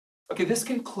Okay, this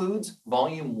concludes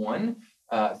volume one.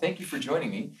 Thank you for joining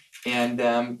me. And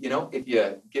if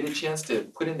you get a chance to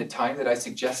put in the time that I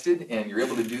suggested and you're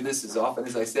able to do this as often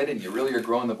as I said, and you really are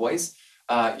growing the voice,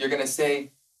 you're gonna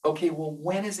say, okay, well,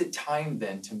 when is it time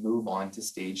then to move on to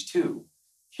stage two?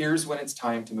 Here's when it's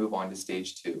time to move on to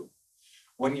stage two.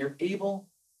 When you're able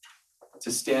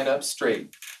to stand up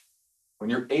straight, when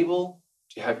you're able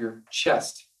to have your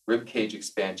chest rib cage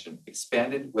expansion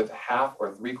expanded with half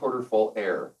or three-quarter full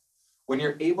air, when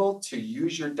you're able to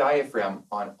use your diaphragm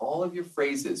on all of your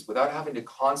phrases without having to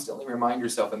constantly remind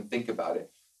yourself and think about it,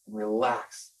 and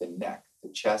relax the neck, the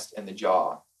chest, and the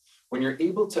jaw. When you're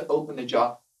able to open the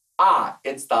jaw,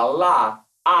 it's the la,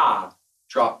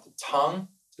 drop the tongue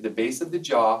to the base of the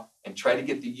jaw and try to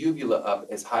get the uvula up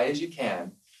as high as you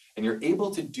can, and you're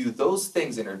able to do those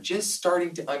things and are just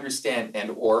starting to understand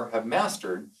and or have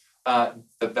mastered the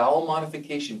vowel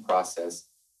modification process,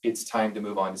 it's time to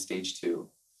move on to stage two.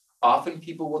 Often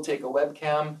people will take a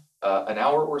webcam, an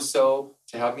hour or so,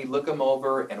 to have me look them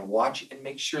over and watch and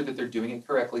make sure that they're doing it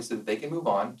correctly so that they can move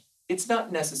on. It's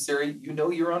not necessary, you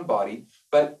know your own body,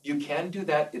 but you can do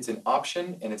that. It's an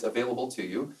option and it's available to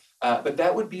you. But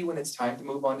that would be when it's time to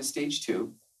move on to stage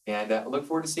two. And I look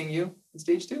forward to seeing you in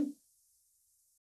stage two.